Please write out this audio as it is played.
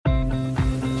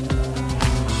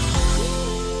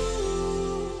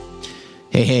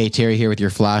Hey, Terry here with your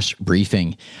flash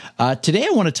briefing. Today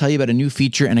I want to tell you about a new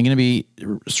feature, and I'm going to be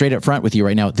straight up front with you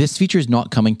right now. This feature is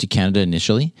not coming to Canada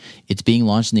initially. It's being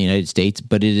launched in the United States,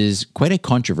 but it is quite a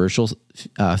controversial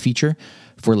feature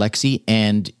for Lexi,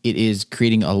 and it is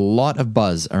creating a lot of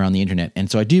buzz around the internet. And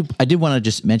so I did want to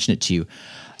just mention it to you.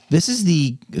 This is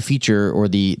the feature or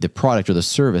the product or the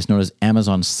service known as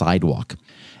Amazon Sidewalk.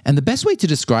 And the best way to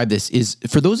describe this is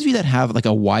for those of you that have like a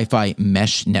Wi-Fi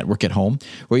mesh network at home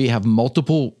where you have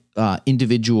multiple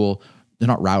individual, they're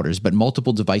not routers, but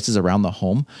multiple devices around the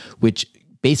home, which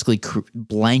basically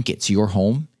blankets your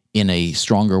home in a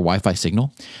stronger Wi-Fi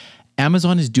signal.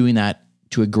 Amazon is doing that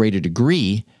to a greater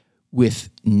degree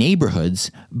with neighborhoods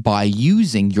by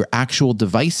using your actual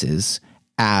devices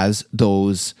as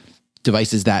those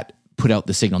devices that put out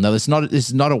the signal. Now, this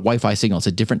is not a Wi-Fi signal. It's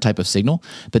a different type of signal.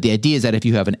 But the idea is that if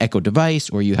you have an Echo device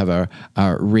or you have a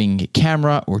Ring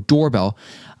camera or doorbell,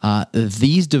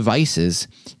 these devices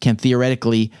can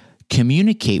theoretically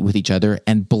communicate with each other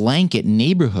and blanket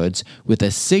neighborhoods with a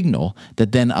signal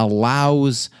that then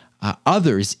allows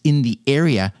others in the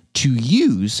area to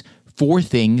use for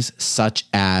things such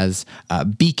as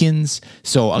beacons.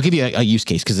 So I'll give you a use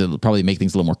case because it'll probably make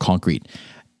things a little more concrete.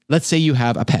 Let's say you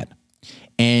have a pet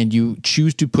and you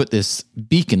choose to put this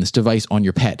beacon, this device on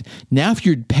your pet. Now, if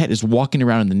your pet is walking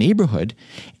around in the neighborhood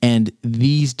and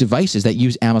these devices that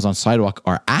use Amazon Sidewalk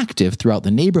are active throughout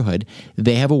the neighborhood,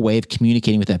 they have a way of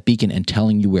communicating with that beacon and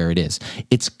telling you where it is.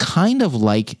 It's kind of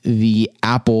like the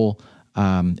Apple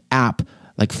app,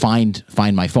 like Find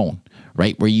My Phone,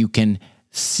 right? Where you can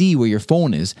see where your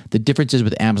phone is. The difference is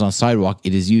with Amazon Sidewalk,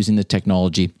 it is using the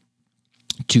technology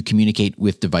to communicate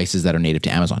with devices that are native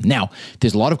to Amazon. Now,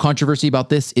 there's a lot of controversy about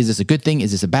this. Is this a good thing?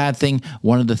 Is this a bad thing?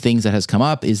 One of the things that has come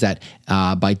up is that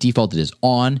by default, it is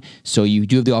on. So you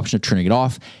do have the option of turning it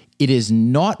off. It is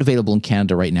not available in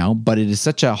Canada right now, but it is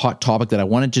such a hot topic that I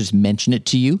want to just mention it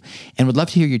to you and would love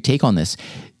to hear your take on this.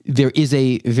 There is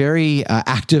a very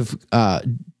active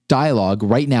dialogue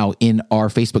right now in our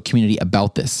Facebook community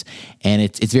about this. And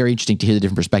it's very interesting to hear the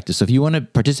different perspectives. So if you want to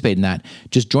participate in that,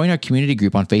 just join our community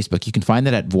group on Facebook. You can find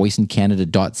that at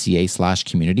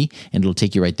voiceincanada.ca/community, and it'll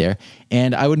take you right there.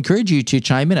 And I would encourage you to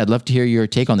chime in. I'd love to hear your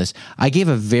take on this. I gave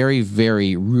a very,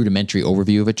 very rudimentary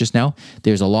overview of it just now.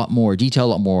 There's a lot more detail, a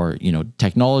lot more,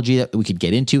 technology that we could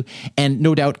get into. And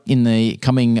no doubt in the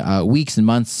coming weeks and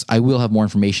months, I will have more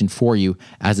information for you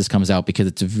as this comes out because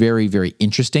it's very, very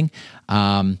interesting.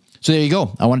 So there you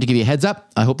go. I wanted to give you a heads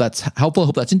up. I hope that's helpful. I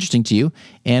hope that's interesting to you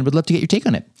and would love to get your take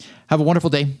on it. Have a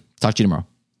wonderful day. Talk to you tomorrow.